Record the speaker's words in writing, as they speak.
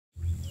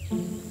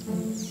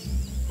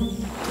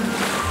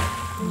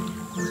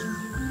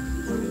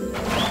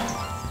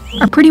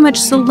are pretty much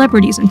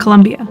celebrities in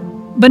Colombia,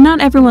 but not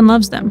everyone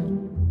loves them.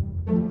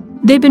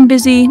 They've been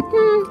busy,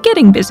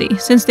 getting busy,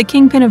 since the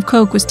kingpin of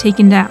coke was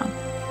taken down.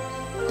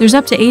 There's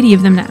up to 80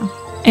 of them now,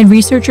 and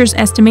researchers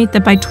estimate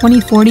that by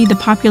 2040 the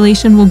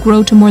population will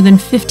grow to more than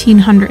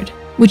 1,500,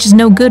 which is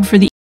no good for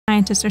the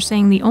scientists are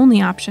saying the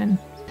only option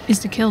is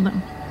to kill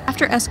them.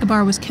 After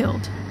Escobar was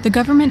killed, the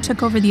government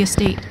took over the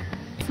estate,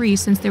 free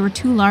since they were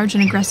too large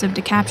and aggressive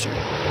to capture.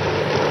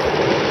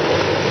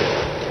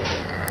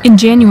 In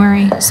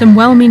January, some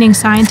well-meaning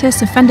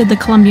scientists offended the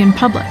Colombian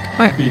public.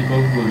 People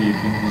who live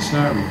in this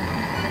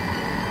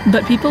area.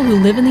 But people who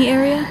live in the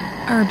area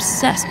are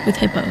obsessed with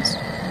hippos.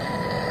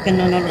 Que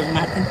no nos los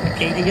maten,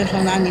 porque ellos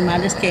son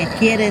animales que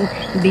quieren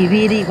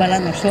vivir igual a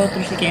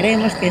nosotros y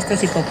queremos que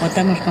estos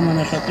hipopótamos como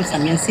nosotros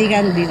también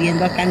sigan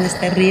viviendo acá en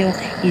este río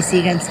y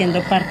sigan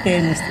siendo parte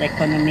de nuestra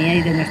economía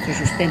y de nuestro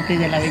sustento y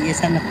de la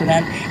belleza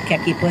natural que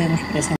aquí podemos presentar.